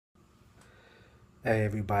Hey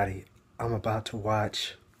everybody, I'm about to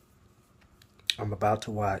watch I'm about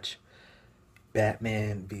to watch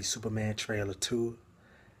Batman v Superman trailer 2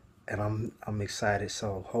 and I'm excited,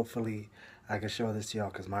 so hopefully I can show this to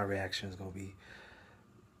y'all cuz my reaction is going to be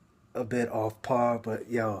a bit off par, but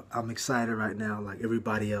yo, I'm excited right now like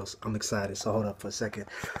everybody else. I'm excited. So hold up for a second.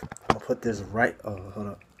 I'm going to put this right hold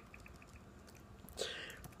up.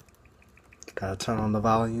 Got to turn on the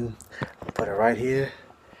volume. Put it right here.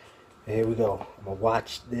 Here we go. I'm going to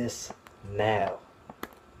watch this now.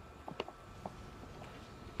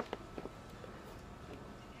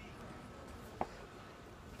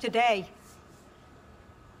 Today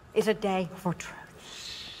is a day for truth.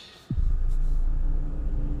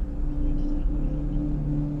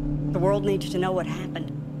 The world needs to know what happened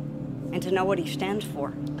and to know what he stands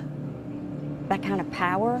for. That kind of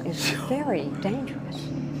power is very dangerous.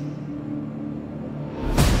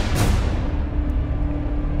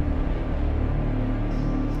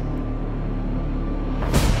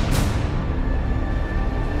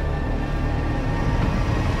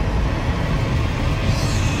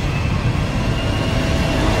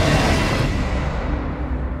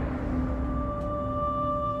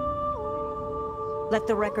 Let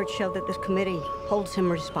the record show that this committee holds him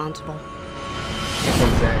responsible.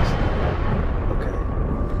 Exactly. Okay.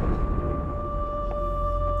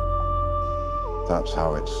 That's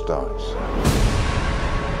how it starts.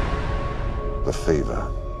 The fever.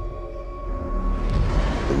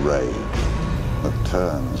 The rage that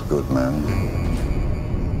turns good men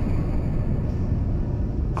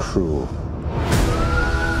cruel.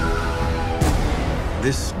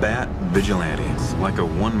 This Bat vigilante is like a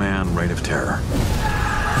one-man reign of terror.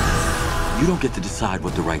 You don't get to decide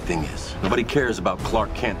what the right thing is. Nobody cares about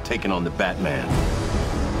Clark Kent taking on the Batman.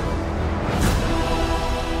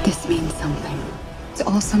 This means something. It's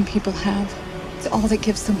all some people have. It's all that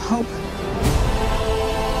gives them hope.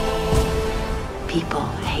 People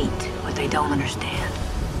hate what they don't understand.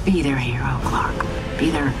 Be their hero, Clark. Be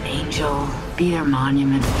their angel. Be their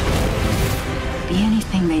monument. Be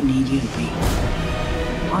anything they need you to be.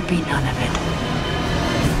 Or be none of it.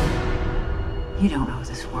 You don't owe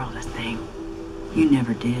this world a thing. You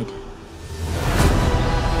never did.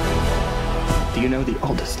 Do you know the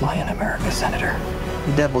oldest lie in America, Senator?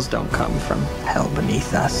 The devils don't come from hell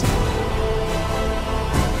beneath us.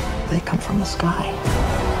 They come from the sky.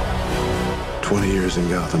 20 years in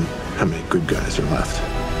Gotham. How many good guys are left?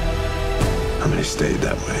 How many stayed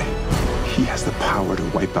that way? He has the power to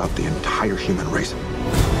wipe out the entire human race.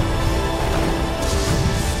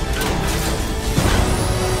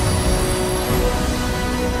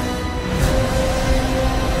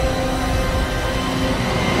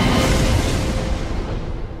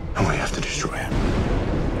 And we have to destroy it.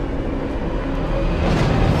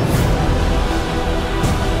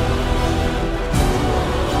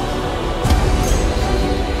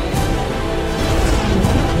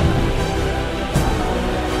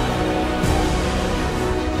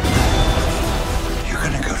 You're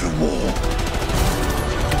gonna go to war.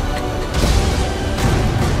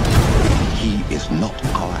 He is not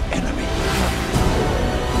our enemy.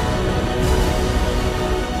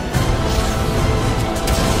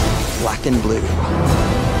 Black and blue.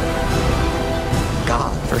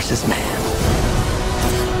 God versus man.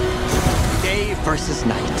 Day versus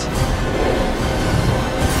night.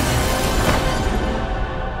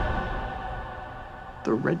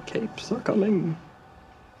 The red capes are coming.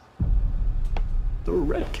 The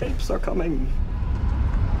red capes are coming.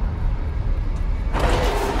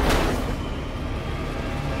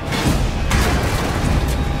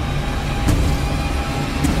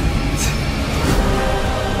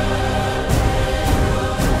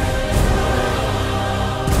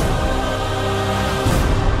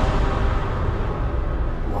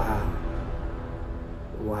 Wow.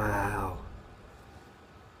 Wow.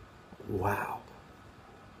 Wow.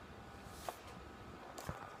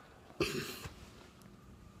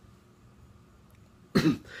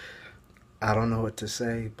 I don't know what to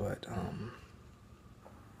say, but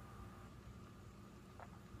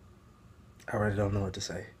I really don't know what to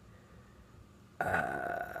say.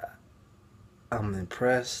 I'm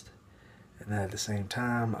impressed, and at the same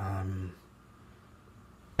time, I'm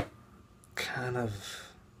kind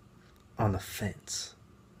of on the fence.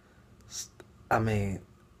 I mean,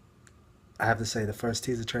 I have to say the first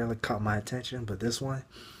teaser trailer caught my attention, but this one,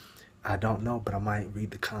 I don't know, but I might read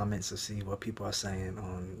the comments to see what people are saying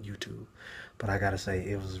on YouTube. But I gotta say,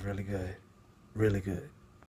 it was really good. Really good.